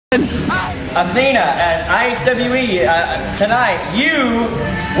Athena at IHWE tonight, you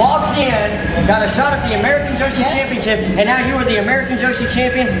walked in, got a shot at the American Joshi Championship, and now you are the American Joshi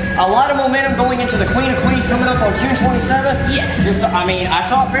Champion. A lot of momentum going into the Queen of Queens coming up on June 27th. Yes. I mean, I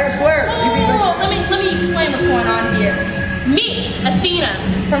saw it fair and square. Let me explain what's going on here. Me, Athena,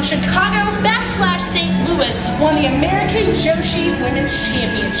 from Chicago /St. Louis, won the American Joshi Women's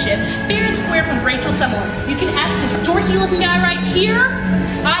Championship. Fair and square from Rachel Summerlin. You can ask this dorky looking guy right here.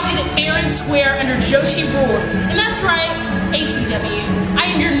 I did it fair and square under Joshi rules. And that's right, ACW. I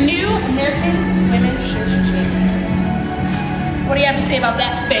am your new American Women's Joshi Champion. What do you have to say about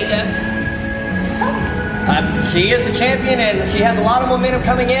that, Vega? She is the champion, and she has a lot of momentum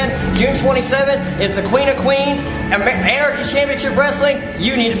coming in. June 27th is the Queen of Queens, Anarchy Championship Wrestling.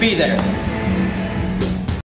 You need to be there.